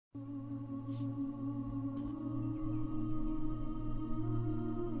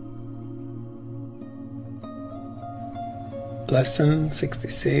Lesson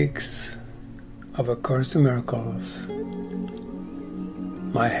 66 of A Course in Miracles.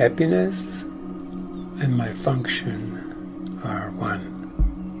 My happiness and my function are one.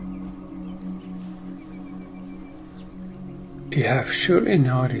 You have surely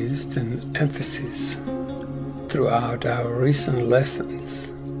noticed an emphasis throughout our recent lessons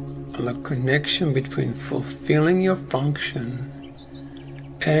on the connection between fulfilling your function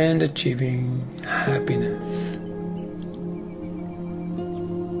and achieving happiness.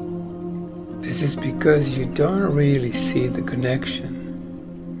 This is because you don't really see the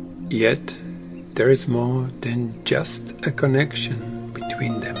connection. Yet, there is more than just a connection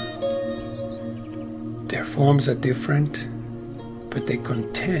between them. Their forms are different, but their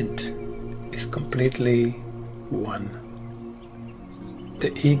content is completely one.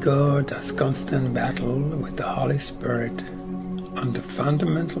 The ego does constant battle with the Holy Spirit on the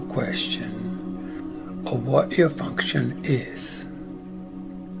fundamental question of what your function is.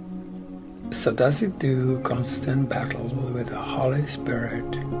 So does it do constant battle with the Holy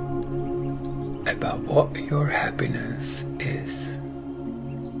Spirit about what your happiness is?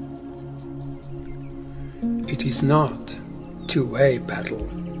 It is not two-way battle.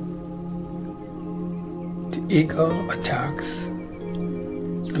 The ego attacks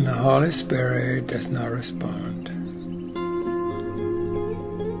and the Holy Spirit does not respond.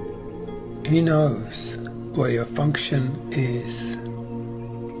 He knows what your function is.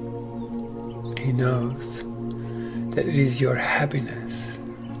 He knows that it is your happiness.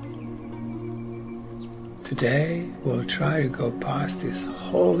 Today we'll try to go past this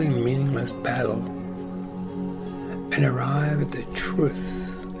wholly meaningless battle and arrive at the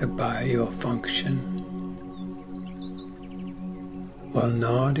truth about your function. We'll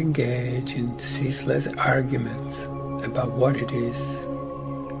not engage in ceaseless arguments about what it is.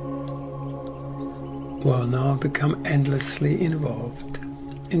 We'll not become endlessly involved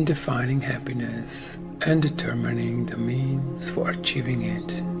in defining happiness and determining the means for achieving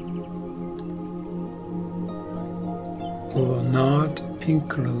it. We will not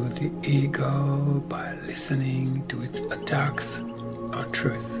include the ego by listening to its attacks on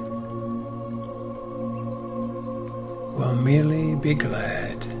truth. We'll merely be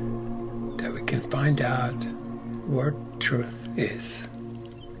glad that we can find out what truth is.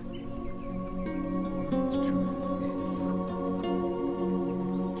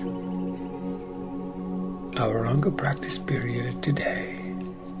 Our longer practice period today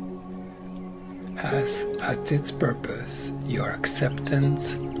has as its purpose your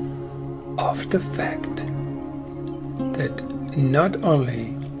acceptance of the fact that not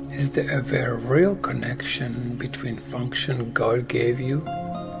only is there a very real connection between function God gave you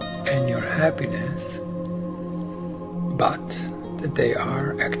and your happiness, but that they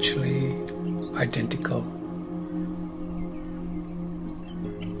are actually identical.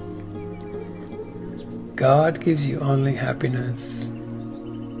 God gives you only happiness.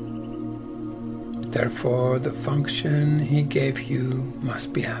 Therefore, the function He gave you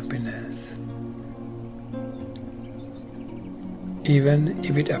must be happiness. Even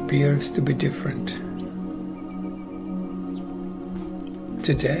if it appears to be different.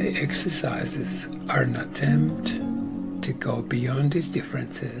 Today's exercises are an attempt to go beyond these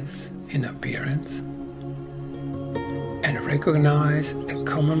differences in appearance and recognize a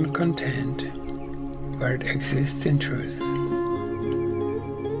common content where it exists in truth.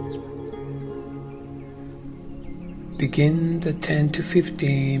 Begin the 10 to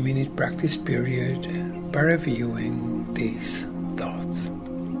 15 minute practice period by reviewing these thoughts.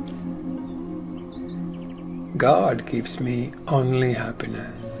 God gives me only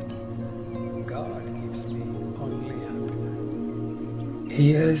happiness. God gives me only happiness.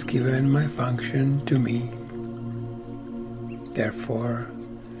 He has given my function to me. Therefore,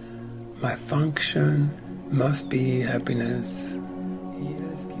 my function must be happiness. He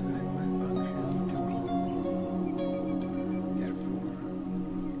has given my function to me. Therefore,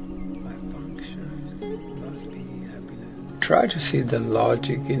 my function must be happiness. Try to see the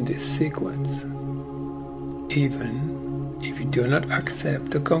logic in this sequence, even if you do not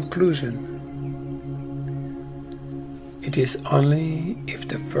accept the conclusion. It is only if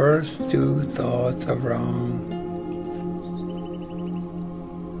the first two thoughts are wrong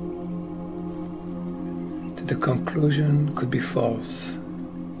the conclusion could be false.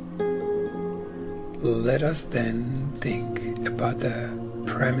 Let us then think about the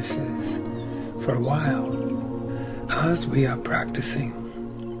premises for a while as we are practicing.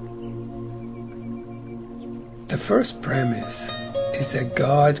 The first premise is that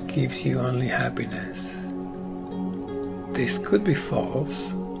God gives you only happiness. This could be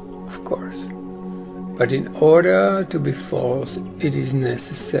false, of course, But in order to be false, it is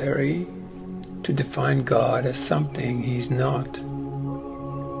necessary to define God as something He is not.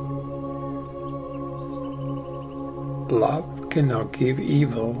 Love cannot give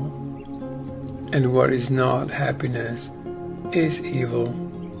evil, and what is not happiness is evil.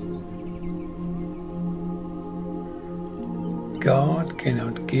 God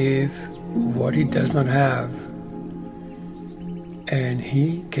cannot give what He does not have, and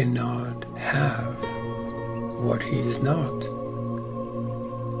He cannot have what He is not.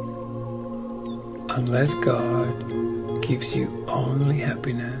 Unless God gives you only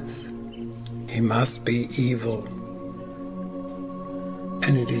happiness, He must be evil.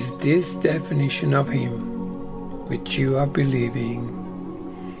 And it is this definition of Him which you are believing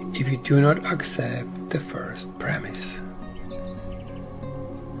if you do not accept the first premise.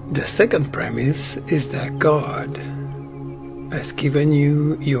 The second premise is that God has given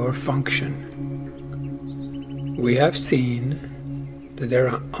you your function. We have seen that there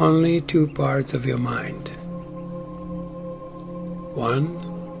are only two parts of your mind. One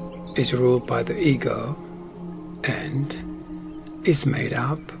is ruled by the ego and is made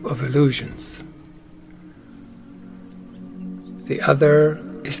up of illusions. The other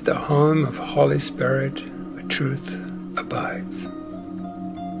is the home of Holy Spirit where truth abides.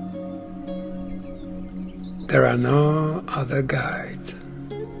 There are no other guides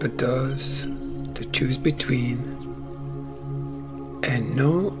but those to choose between, and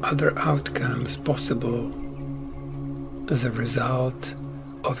no other outcomes possible as a result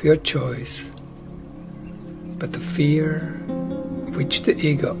of your choice but the fear which the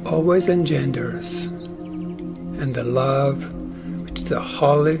ego always engenders, and the love which the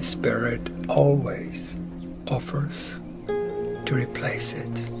Holy Spirit always offers to replace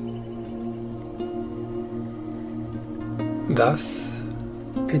it. Thus,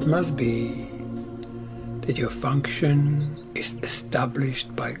 it must be that your function is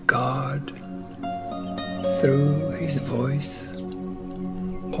established by God through His voice,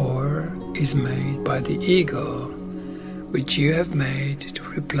 or is made by the ego which you have made to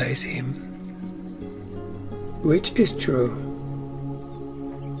replace Him. Which is true?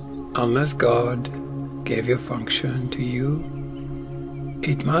 Unless God gave your function to you,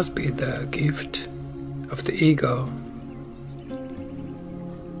 it must be the gift of the ego.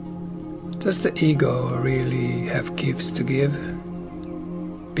 Does the ego really have gifts to give,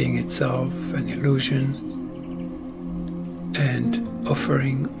 being itself an illusion, and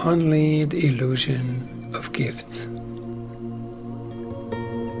offering only the illusion of gifts?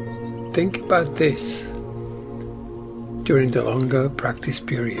 Think about this during the longer practice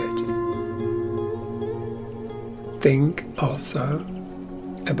period. Think also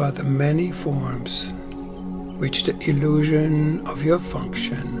about the many forms which the illusion of your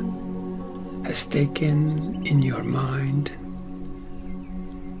function has taken in your mind,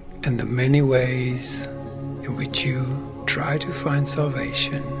 and the many ways in which you try to find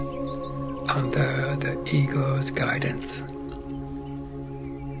salvation under the ego's guidance.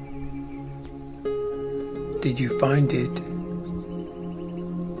 Did you find it?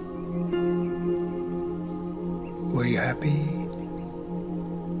 Were you happy?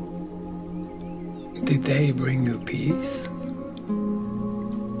 Did they bring you peace?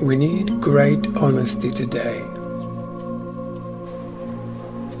 We need great honesty today.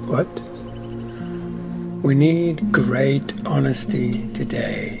 What? We need great honesty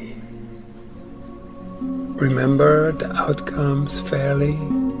today. Remember the outcomes fairly,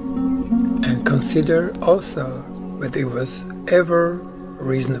 and consider also whether it was ever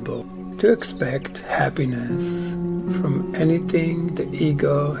reasonable to expect happiness from anything the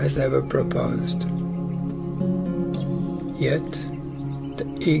ego has ever proposed. Yet, the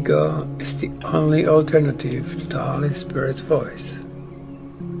ego is the only alternative to the Holy Spirit's voice.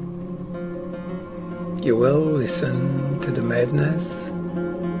 You will listen to the madness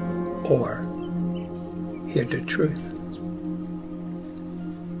or hear the truth.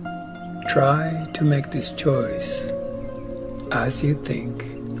 Try to make this choice as you think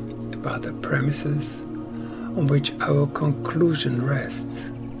about the premises on which our conclusion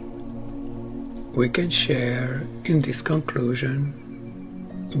rests. We can share in this conclusion,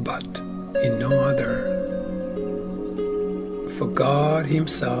 but in no other. For God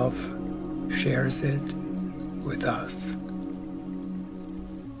Himself shares it with us.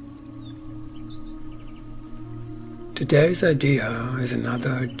 Today's idea is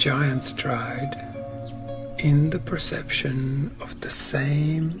another giant stride in the perception of the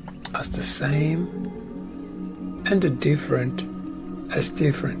same as the same and the different as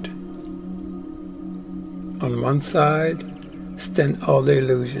different. On one side stand all the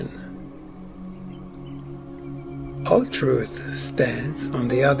illusion, all truth stands on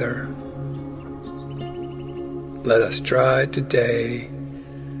the other. Let us try today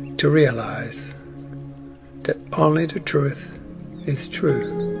to realize that only the truth is true.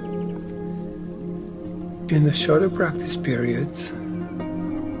 In the shorter practice periods,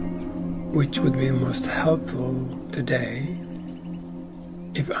 which would be most helpful today,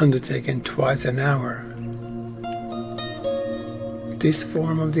 if undertaken twice an hour, this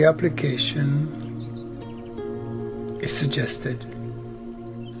form of the application is suggested.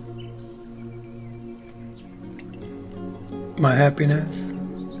 My happiness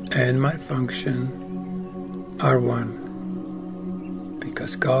and my function are one,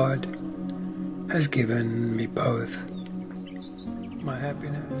 because God has given me both. My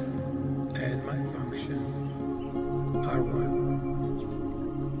happiness and my function are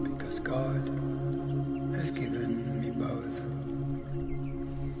one, because God has given me both.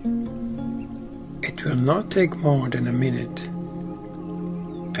 It will not take more than a minute,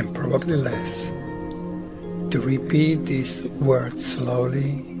 and probably less, to repeat these words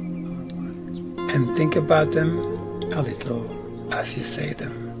slowly and think about them a little as you say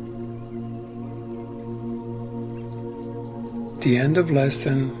them. The end of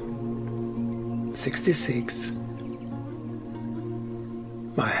lesson 66.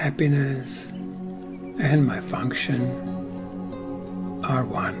 My happiness and my function are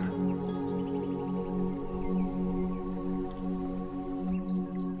one.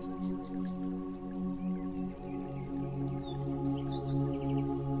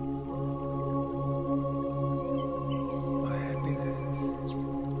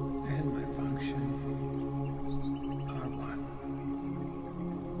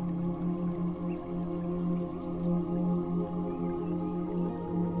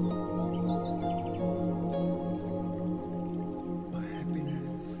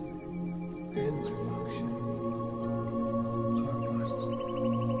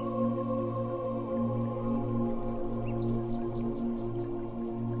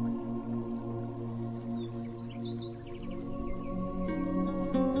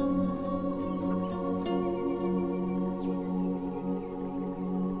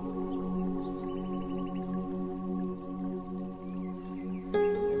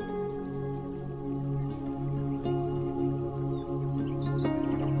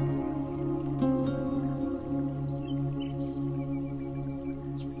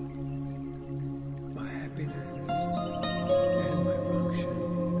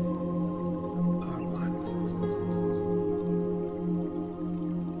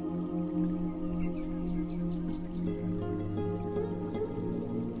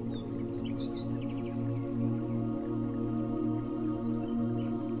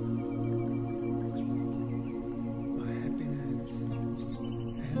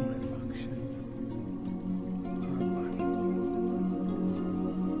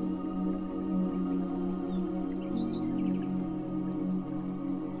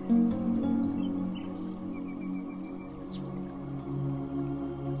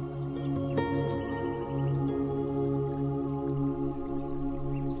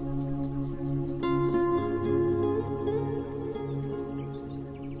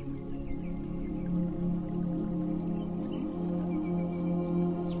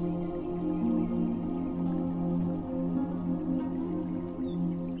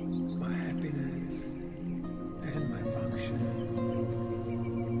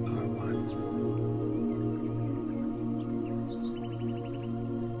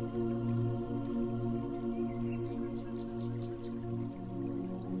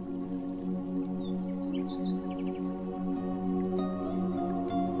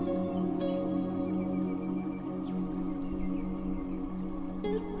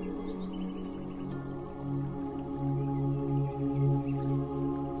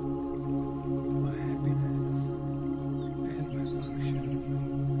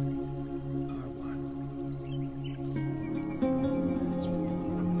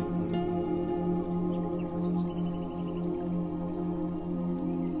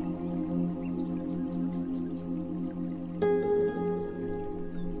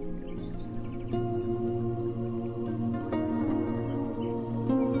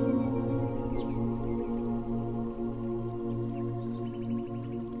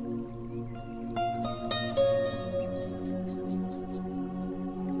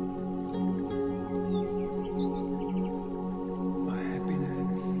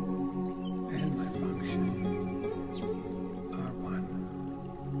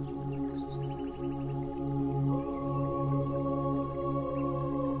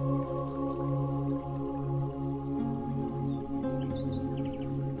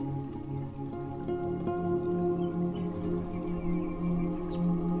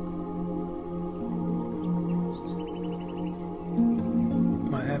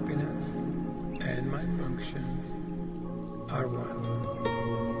 my function are one,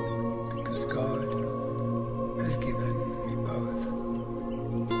 because God has given me both.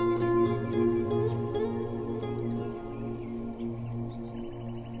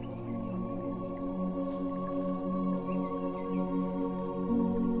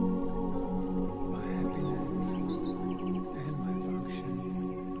 My happiness and my function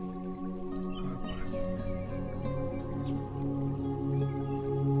are one.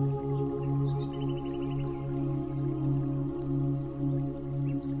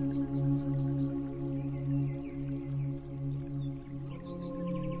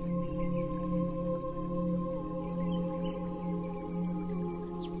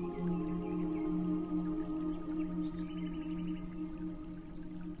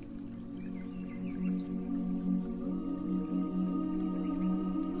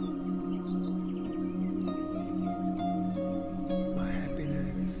 My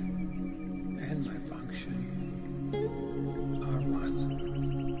happiness and my function are one.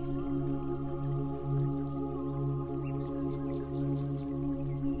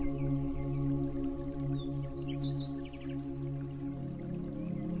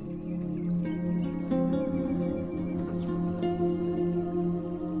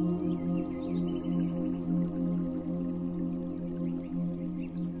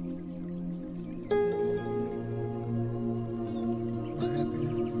 My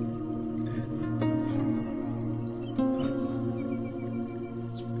happiness and my function are one,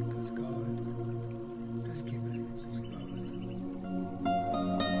 because God has given me both.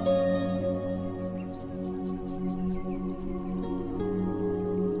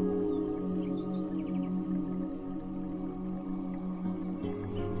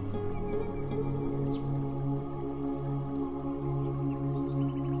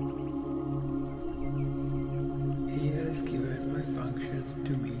 He has given my function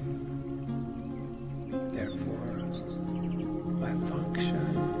to me. Therefore, my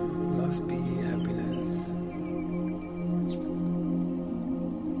function must be happiness.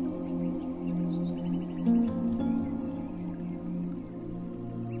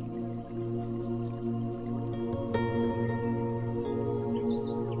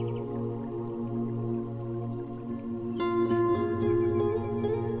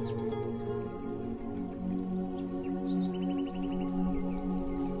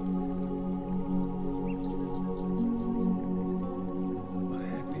 My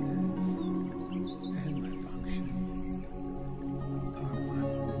happiness and my function are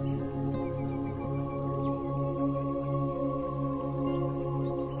one.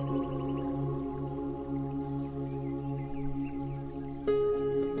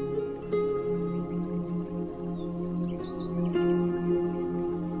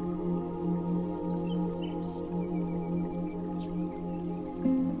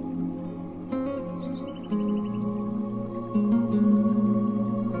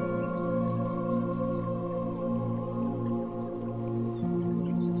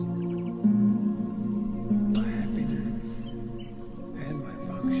 My happiness and my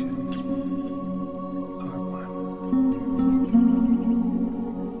function are one.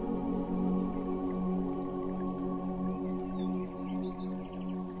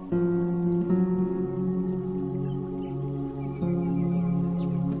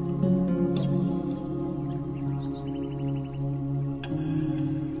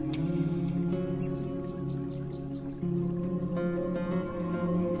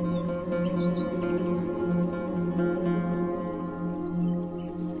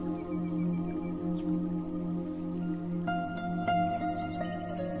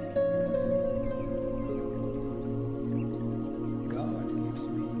 God gives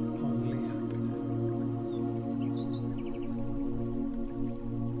me only happiness.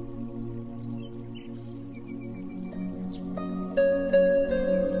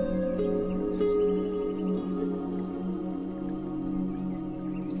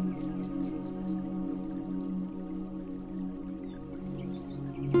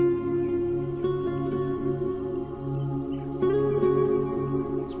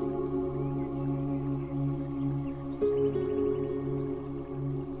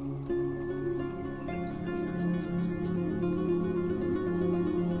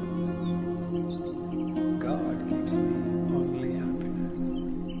 God gives me only happiness.